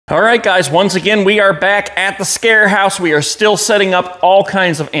All right, guys, once again, we are back at the Scare House. We are still setting up all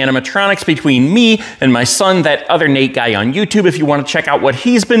kinds of animatronics between me and my son, that other Nate guy on YouTube. If you want to check out what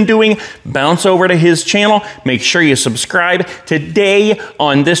he's been doing, bounce over to his channel. Make sure you subscribe. Today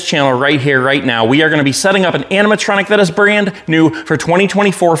on this channel right here, right now, we are going to be setting up an animatronic that is brand new for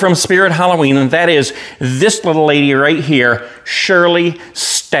 2024 from Spirit Halloween, and that is this little lady right here, Shirley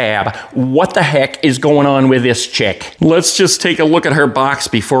Stab. What the heck is going on with this chick? Let's just take a look at her box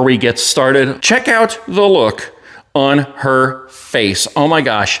before we get started. Check out the look on her face. Oh my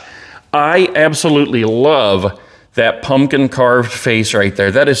gosh, I absolutely love that pumpkin carved face right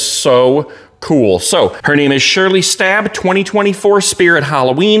there. That is so cool. So her name is Shirley Stab, 2024 Spirit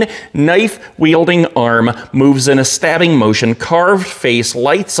Halloween. Knife-wielding arm, moves in a stabbing motion, carved face,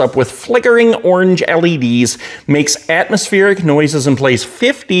 lights up with flickering orange LEDs, makes atmospheric noises, and plays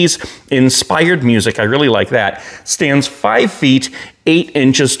 50s inspired music. I really like that. Stands 5 feet, 8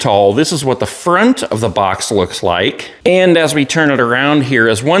 inches tall. This is what the front of the box looks like. And as we turn it around, here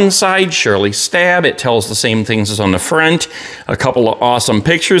is one side, Shirley Stab. It tells the same things as on the front. A couple of awesome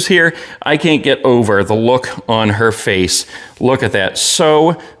pictures here. I can't get over the look on her face. Look at that.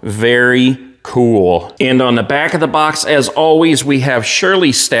 So very cool. And on the back of the box, as always, we have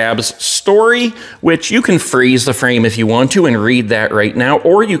Shirley Stab's story, which you can freeze the frame if you want to and read that right now,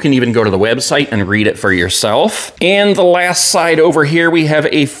 or you can even go to the website and read it for yourself. And the last side over here, we have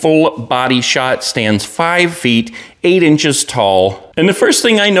a full body shot, stands 5 feet, 8 inches tall. And the first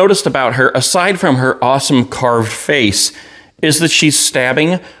thing I noticed about her, aside from her awesome carved face, is that she's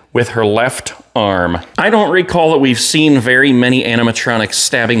stabbing with her left arm. I don't recall that we've seen very many animatronics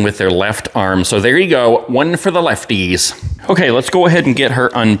stabbing with their left arm, so there you go, one for the lefties. Okay, let's go ahead and get her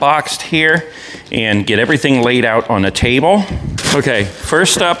unboxed here and get everything laid out on a table. Okay,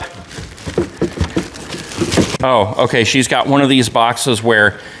 first up, oh, okay, she's got one of these boxes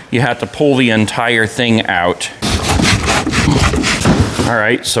where you have to pull the entire thing out. All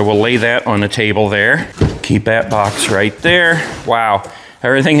right, so we'll lay that on the table there. Keep that box right there. Wow.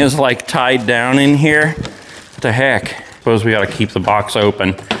 Everything is like tied down in here. What the heck? Suppose we gotta keep the box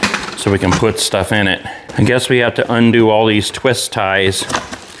open so we can put stuff in it. I guess we have to undo all these twist ties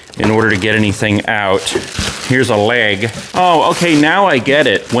in order to get anything out. Here's a leg. Oh, okay, now I get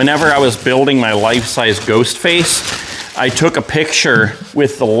it. Whenever I was building my life-size ghost face, I took a picture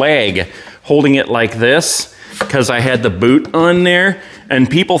with the leg, holding it like this, because I had the boot on there, and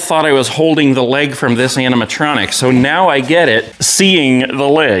people thought I was holding the leg from this animatronic. So now I get it, seeing the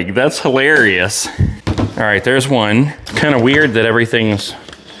leg. That's hilarious. All right, there's one. Kind of weird that everything's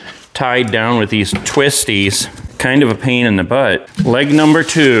tied down with these twisties. Kind of a pain in the butt. Leg number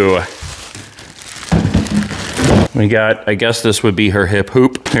 2. We got, I guess this would be her hip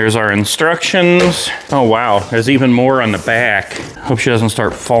hoop. Here's our instructions. Oh wow, there's even more on the back. Hope she doesn't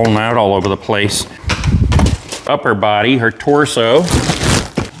start falling out all over the place. Upper body, her torso.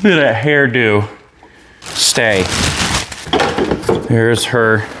 Look at that hairdo. Stay. There's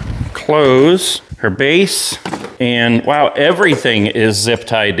her clothes, her base, and wow, everything is zip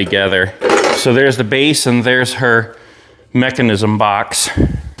tied together. So there's the base and there's her mechanism box.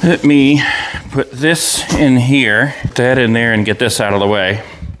 Let me put this in here, put that in there, and get this out of the way.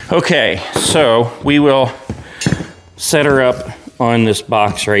 Okay, so we will set her up on this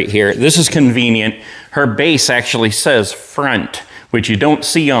box right here. This is convenient. Her base actually says front, which you don't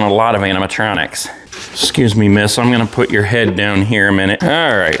see on a lot of animatronics. Excuse me, miss, I'm gonna put your head down here a minute. All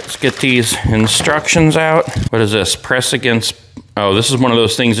right, let's get these instructions out. What is this? Press against, oh, this is one of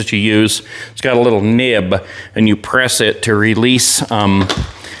those things that you use. It's got a little nib, and you press it to release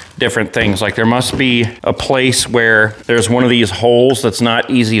different things. Like there must be a place where there's one of these holes that's not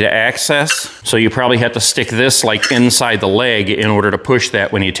easy to access. So you probably have to stick this like inside the leg in order to push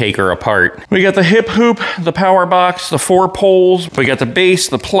that when you take her apart. We got the hip hoop, the power box, the 4 poles. We got the base,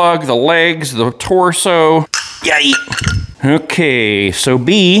 the plug, the legs, the torso. Yay! Okay, so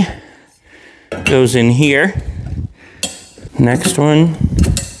B goes in here. Next one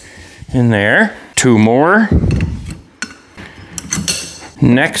in there. 2 more.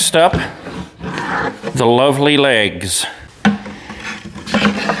 Next up, the lovely legs.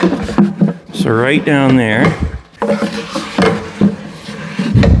 So right down there.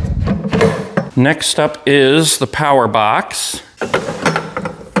 Next up is the power box.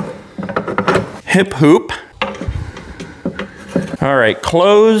 Hip hoop. All right,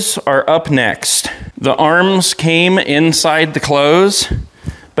 clothes are up next. The arms came inside the clothes,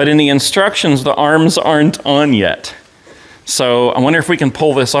 but in the instructions, the arms aren't on yet. So I wonder if we can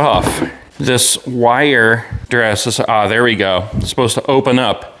pull this off. This wire dress is, there we go. It's supposed to open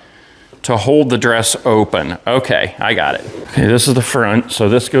up to hold the dress open. Okay, I got it. Okay, this is the front, so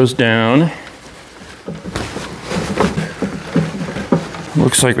this goes down.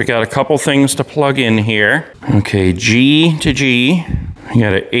 Looks like we got a couple things to plug in here. Okay, G to G. We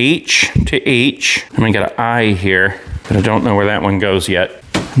got an H to H, and we got an I here, but I don't know where that one goes yet.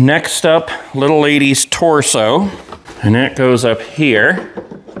 Next up, little lady's torso, and that goes up here.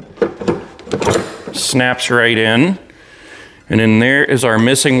 Snaps right in. And then there is our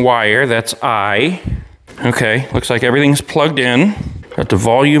missing wire, that's I. Okay, looks like everything's plugged in. Got the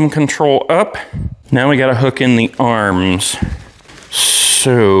volume control up. Now we gotta hook in the arms.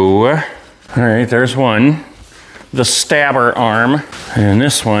 So, all right, there's one. The stabber arm. And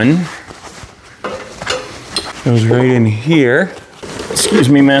this one goes right in here. Excuse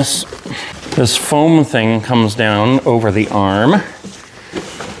me, miss. This foam thing comes down over the arm.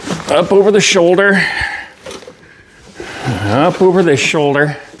 Up over the shoulder. Up over this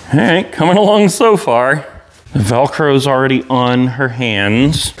shoulder. All right, coming along so far. The Velcro's already on her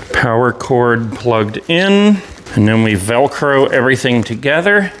hands. Power cord plugged in. And then we Velcro everything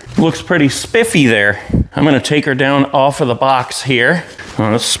together. Looks pretty spiffy there. I'm gonna take her down off of the box here.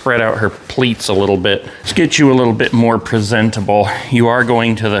 Let's spread out her pleats a little bit. Let's get you a little bit more presentable. You are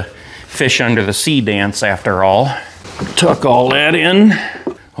going to the fish under the sea dance after all. Tuck all that in.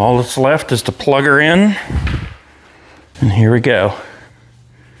 All that's left is to plug her in. And here we go.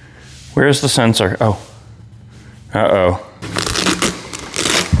 Where's the sensor? Oh. Uh-oh.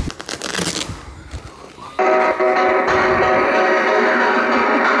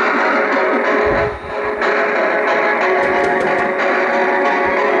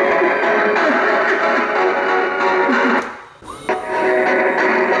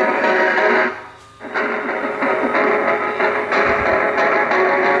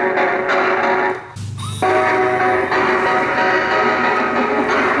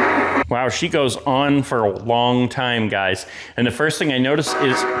 Wow, she goes on for a long time, guys. And the first thing I notice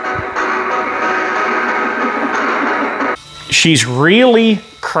is she's really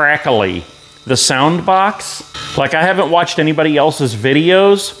crackly. The sound box, like I haven't watched anybody else's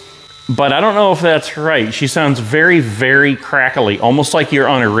videos, but I don't know if that's right. She sounds very, very crackly, almost like you're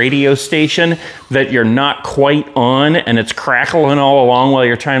on a radio station that you're not quite on and it's crackling all along while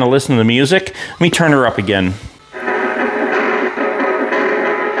you're trying to listen to the music. Let me turn her up again.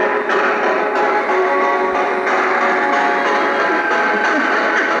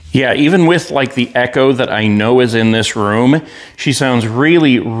 Yeah, even with like the echo that I know is in this room, she sounds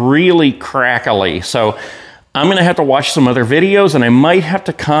really, really crackly. So I'm gonna have to watch some other videos and I might have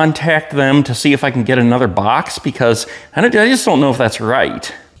to contact them to see if I can get another box because I just don't know if that's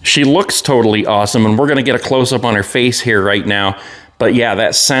right. She looks totally awesome and we're gonna get a close-up on her face here right now. But yeah,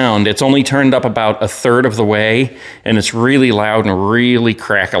 that sound, it's only turned up about a third of the way and it's really loud and really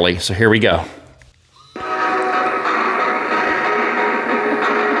crackly. So here we go.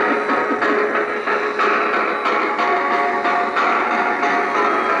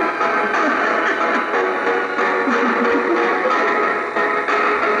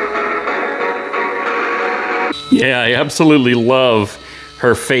 Yeah, I absolutely love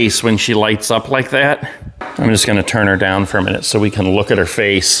her face when she lights up like that. I'm just gonna turn her down for a minute so we can look at her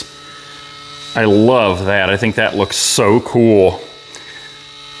face. I love that. I think that looks so cool.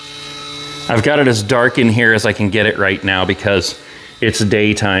 I've got it as dark in here as I can get it right now because it's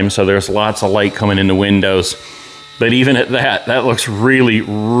daytime, so there's lots of light coming in the windows. But even at that, that looks really,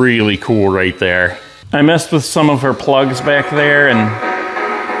 really cool right there. I messed with some of her plugs back there and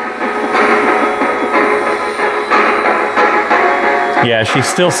yeah, she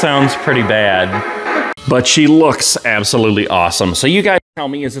still sounds pretty bad, but she looks absolutely awesome. So you guys tell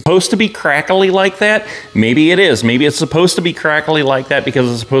me, is it supposed to be crackly like that? Maybe it is. Maybe it's supposed to be crackly like that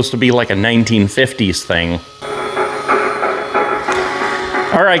because it's supposed to be like a 1950s thing.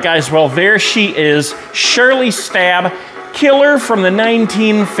 All right, guys, well, there she is. Shirley Stab, killer from the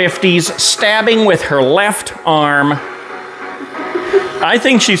 1950s, stabbing with her left arm. I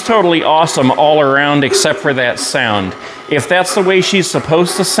think she's totally awesome all around except for that sound. If that's the way she's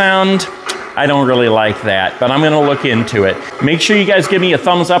supposed to sound, I don't really like that, but I'm gonna look into it. Make sure you guys give me a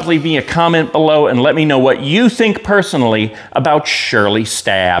thumbs up, leave me a comment below, and let me know what you think personally about Shirley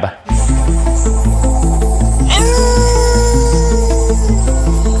Stab.